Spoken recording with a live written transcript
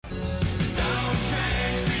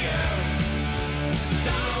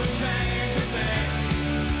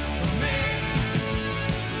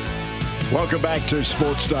Welcome back to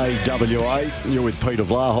Sports Day WA. You're with Peter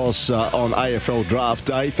Vlahos on AFL Draft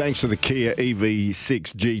Day. Thanks to the Kia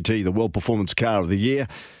EV6 GT, the World Performance Car of the Year,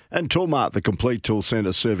 and Toolmart, the complete tool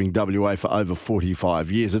centre serving WA for over 45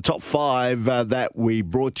 years. The top five that we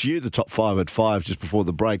brought to you, the top five at 5 just before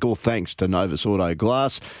the break, all thanks to Novus Auto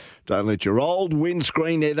Glass. Don't let your old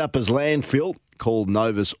windscreen end up as landfill. Call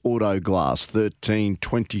Novus Auto Glass, 13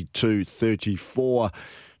 22 34.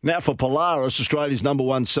 Now for Polaris, Australia's number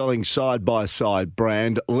one selling side-by-side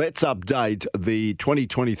brand, let's update the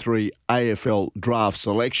 2023 AFL Draft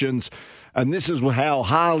selections. And this is how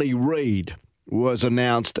Harley Reid was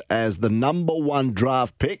announced as the number one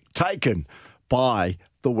draft pick taken by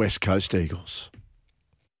the West Coast Eagles.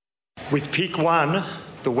 With pick 1,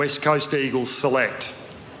 the West Coast Eagles select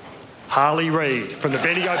Harley Reid from the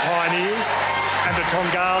Bendigo Pioneers and the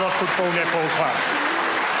Tongala Football Netball Club.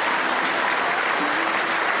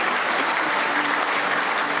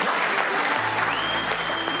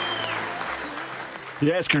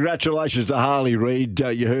 Yes, congratulations to Harley Reid.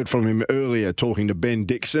 You heard from him earlier talking to Ben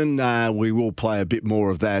Dixon. We will play a bit more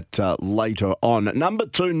of that later on. Number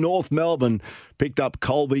 2, North Melbourne picked up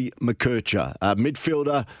Colby McKercher, a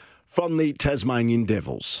midfielder from the Tasmanian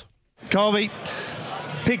Devils. Colby,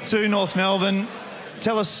 pick 2, North Melbourne.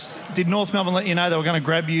 Tell us, did North Melbourne let you know they were going to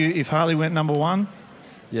grab you if Harley went number 1?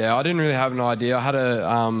 Yeah, I didn't really have an idea. I had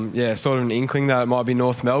a sort of an inkling that it might be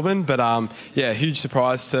North Melbourne, but huge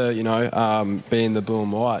surprise to be in the blue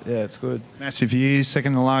and white. Yeah, it's good. Massive years,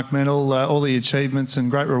 second in the Lark medal, all the achievements and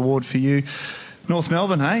great reward for you. North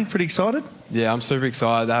Melbourne, hey, pretty excited? Yeah, I'm super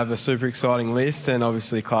excited. They have a super exciting list, and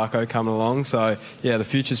obviously Clarko coming along. So yeah, the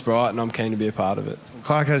future's bright, and I'm keen to be a part of it.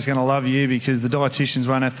 Clarko's going to love you because the dietitians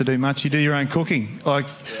won't have to do much. You do your own cooking,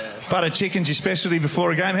 butter chicken's your specialty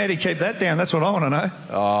before a game. How do you keep that down? That's what I want to know.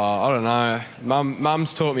 Oh, I don't know.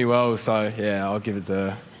 Mum's taught me well, so yeah, I'll give it to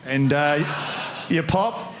her. And your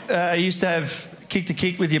pop, used to have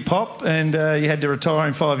kick-to-kick with your pop, and you had to retire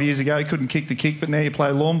him 5 years ago. He couldn't kick the kick, but now you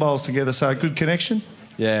play lawn bowls together, so a good connection.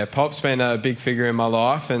 Yeah, Pop's been a big figure in my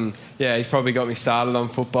life, and yeah, he's probably got me started on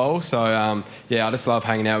football. So I just love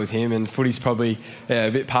hanging out with him, and footy's probably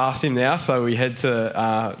a bit past him now. So we head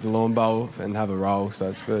to the lawn bowl and have a roll. So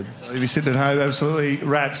it's good. You'll be sitting at home absolutely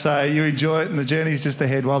wrapped. So you enjoy it, and the journey's just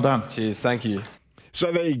ahead. Well done. Cheers. Thank you.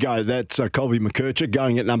 So there you go. That's Colby McKercher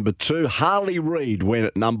going at number 2. Harley Reid went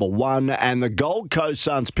at number 1. And the Gold Coast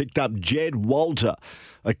Suns picked up Jed Walter,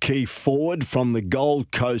 a key forward from the Gold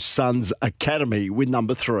Coast Suns Academy, with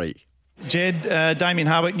number 3. Jed, Damien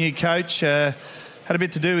Hardwick, new coach, had a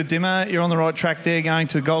bit to do with Dimmer. You're on the right track there going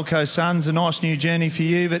to the Gold Coast Suns. A nice new journey for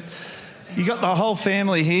you. But you got the whole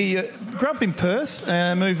family here. You grew up in Perth,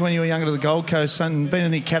 moved when you were younger to the Gold Coast, and been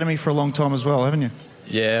in the academy for a long time as well, haven't you?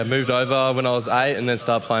 Yeah, moved over when I was 8 and then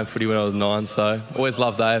started playing footy when I was 9. So always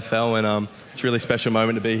loved AFL, and it's a really special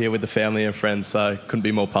moment to be here with the family and friends, so couldn't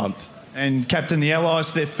be more pumped. And captain the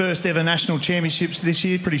Allies, their first ever national championships this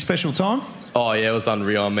year, pretty special time? Oh yeah, it was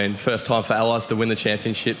unreal. I mean, first time for Allies to win the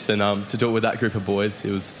championships, and to do it with that group of boys,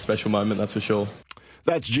 it was a special moment, that's for sure.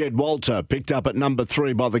 That's Jed Walter, picked up at number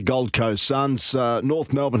 3 by the Gold Coast Suns.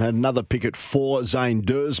 North Melbourne had another pick at 4. Zane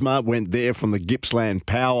Dersma went there from the Gippsland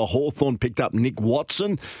Power. Hawthorn picked up Nick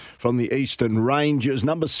Watson from the Eastern Rangers.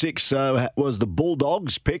 Number 6 was the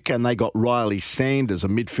Bulldogs pick, and they got Riley Sanders, a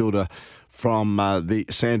midfielder from the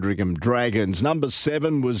Sandringham Dragons. Number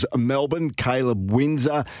 7 was Melbourne, Caleb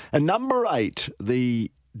Windsor. And number 8, the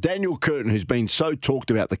Daniel Curtin, who's been so talked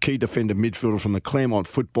about, the key defender midfielder from the Claremont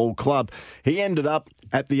Football Club. He ended up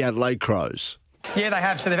at the Adelaide Crows. Yeah, they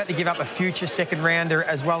have. So they've had to give up a future second rounder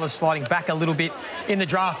as well as sliding back a little bit in the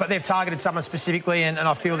draft. But they've targeted someone specifically, and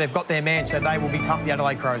I feel they've got their man, so they will be pumped, the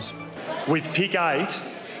Adelaide Crows. With pick 8,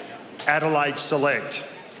 Adelaide select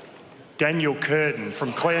Daniel Curtin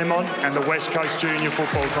from Claremont and the West Coast Junior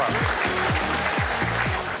Football Club.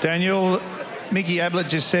 Daniel, Mickey Ablett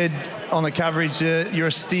just said on the coverage, you're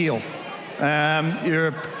a steal. You're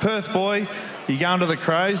a Perth boy. You're going to the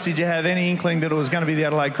Crows. Did you have any inkling that it was going to be the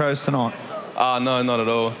Adelaide Crows tonight? No, not at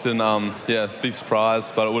all. Didn't, big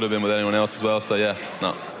surprise, but it would have been with anyone else as well, so yeah,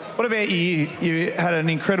 no. What about you? You had an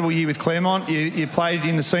incredible year with Claremont. You played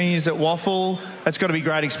in the seniors at Waffle. That's got to be a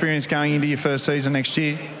great experience going into your first season next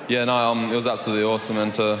year. Yeah, no, it was absolutely awesome,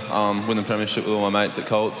 and to win the premiership with all my mates at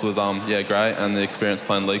Colts was great, and the experience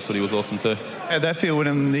playing league footy was awesome too. How'd that feel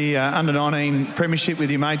winning the under-19 premiership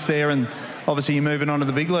with your mates there, and obviously you're moving on to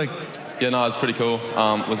the big league? Yeah, no, it was pretty cool.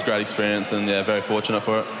 It was a great experience, and yeah, very fortunate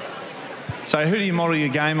for it. So who do you model your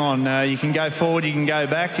game on? You can go forward, you can go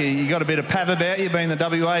back. You got a bit of pav about you, being the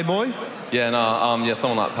WA boy? Yeah,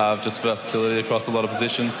 someone like Pav, just versatility across a lot of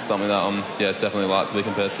positions, something that definitely like to be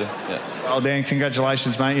compared to. Yeah. Well, Dan,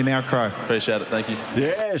 congratulations, mate. You're now a Crow. Appreciate it, thank you.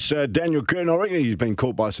 Yes, Daniel Kern, I reckon he's been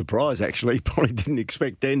caught by surprise, actually. Probably didn't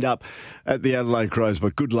expect to end up at the Adelaide Crows,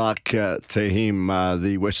 but good luck to him,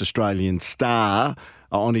 the West Australian star,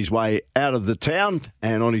 on his way out of the town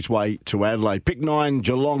and on his way to Adelaide. Pick 9,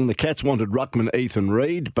 Geelong. The Cats wanted ruckman Ethan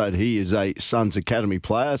Reid, but he is a Suns Academy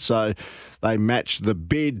player, so they matched the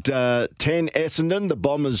bid. 10, Essendon. The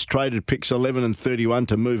Bombers traded picks 11 and 31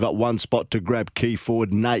 to move up one spot to grab key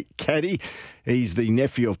forward Nate Caddy. He's the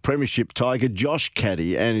nephew of Premiership Tiger Josh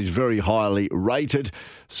Caddy and is very highly rated.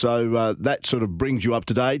 So that sort of brings you up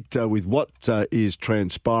to date with what is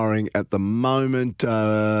transpiring at the moment.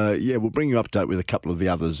 We'll bring you up to date with a couple of the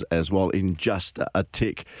others as well in just a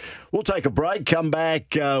tick. We'll take a break, come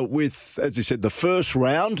back with, as I said, the first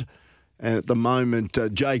round. And at the moment,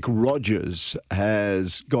 Jake Rogers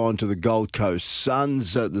has gone to the Gold Coast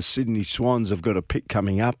Suns. The Sydney Swans have got a pick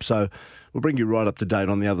coming up. So we'll bring you right up to date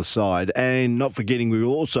on the other side. And not forgetting, we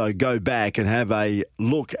will also go back and have a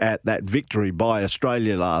look at that victory by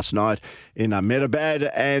Australia last night in Ahmedabad.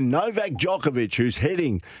 And Novak Djokovic, who's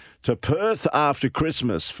heading to Perth after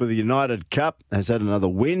Christmas for the United Cup, has had another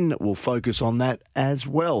win. We'll focus on that as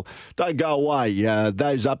well. Don't go away.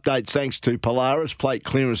 Those updates thanks to Polaris. Plate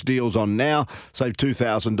clearance deals on now. Save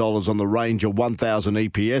 $2,000 on the Ranger 1000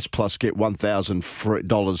 EPS plus get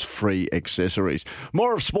 $1,000 free accessories.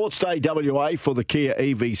 More of Sports Day WA for the Kia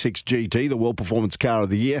EV6 GT, the World Performance Car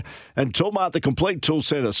of the Year, and Toolmart, the complete tool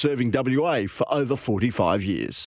centre serving WA for over 45 years.